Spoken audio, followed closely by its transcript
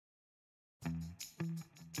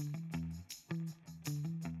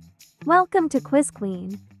Welcome to Quiz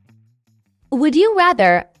Queen. Would you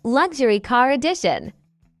rather luxury car edition?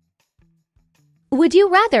 Would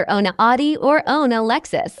you rather own an Audi or own a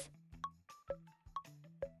Lexus?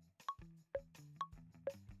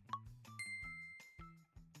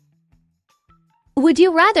 Would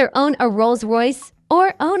you rather own a Rolls-Royce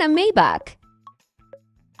or own a Maybach?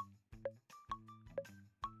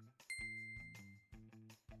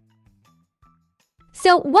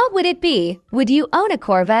 So what would it be? Would you own a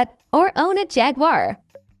Corvette or own a Jaguar?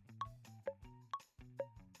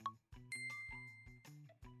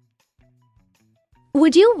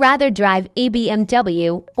 Would you rather drive a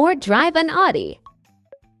BMW or drive an Audi?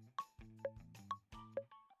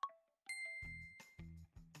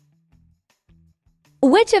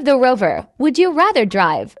 Which of the Rover would you rather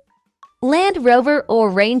drive? Land Rover or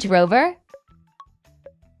Range Rover?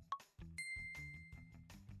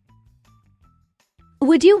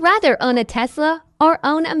 Would you rather own a Tesla or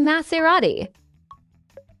own a Maserati?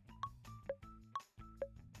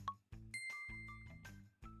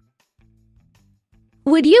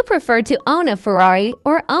 Would you prefer to own a Ferrari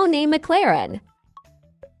or own a McLaren?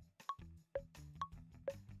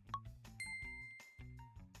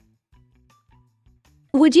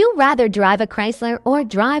 Would you rather drive a Chrysler or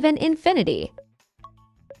drive an Infiniti?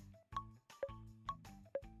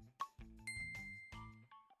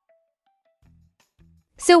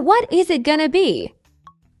 So what is it gonna be?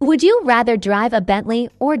 Would you rather drive a Bentley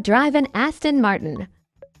or drive an Aston Martin?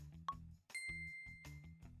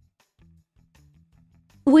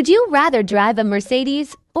 Would you rather drive a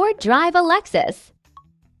Mercedes or drive a Lexus?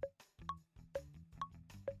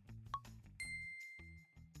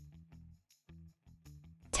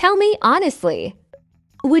 Tell me honestly,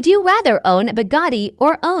 would you rather own a Bugatti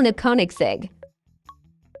or own a Koenigsegg?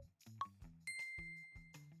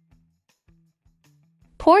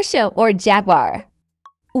 Porsche or Jaguar?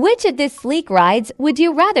 Which of these sleek rides would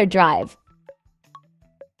you rather drive?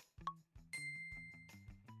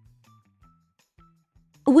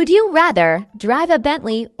 Would you rather drive a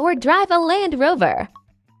Bentley or drive a Land Rover?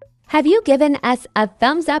 Have you given us a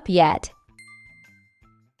thumbs up yet?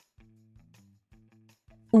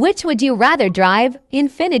 Which would you rather drive,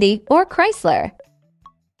 Infiniti or Chrysler?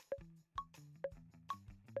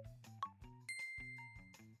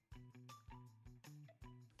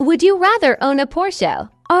 Would you rather own a Porsche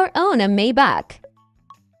or own a Maybach?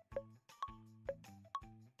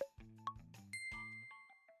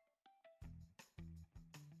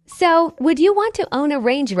 So, would you want to own a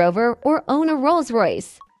Range Rover or own a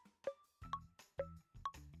Rolls-Royce?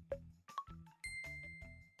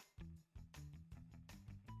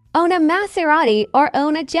 Own a Maserati or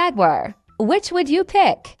own a Jaguar? Which would you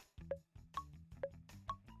pick?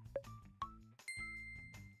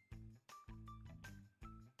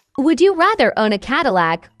 Would you rather own a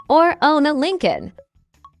Cadillac or own a Lincoln?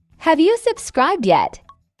 Have you subscribed yet?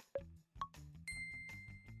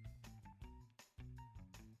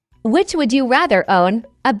 Which would you rather own,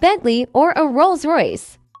 a Bentley or a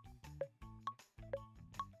Rolls-Royce?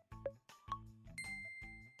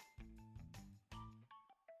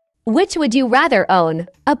 Which would you rather own,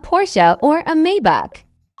 a Porsche or a Maybach?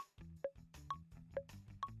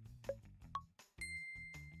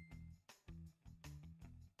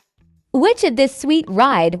 Which of this sweet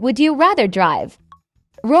ride would you rather drive?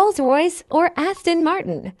 Rolls-Royce or Aston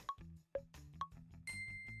Martin?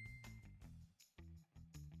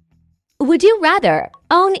 Would you rather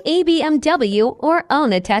own a BMW or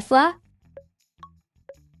own a Tesla?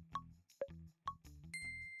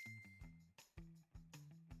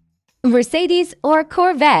 Mercedes or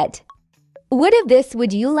Corvette? What of this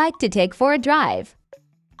would you like to take for a drive?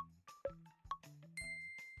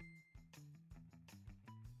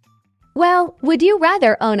 Well, would you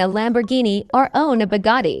rather own a Lamborghini or own a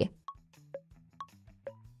Bugatti?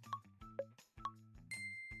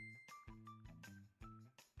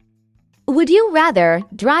 Would you rather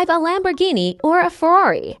drive a Lamborghini or a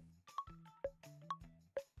Ferrari?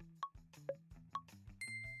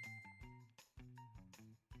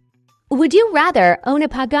 Would you rather own a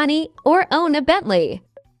Pagani or own a Bentley?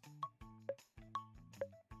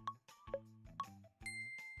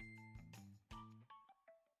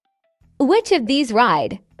 Which of these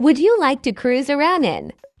ride would you like to cruise around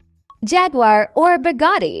in? Jaguar or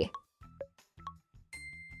Bugatti?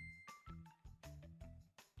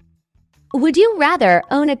 Would you rather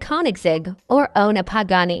own a Koenigsegg or own a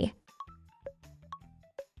Pagani?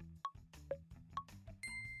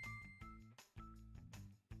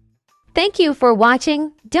 Thank you for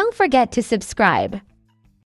watching. Don't forget to subscribe.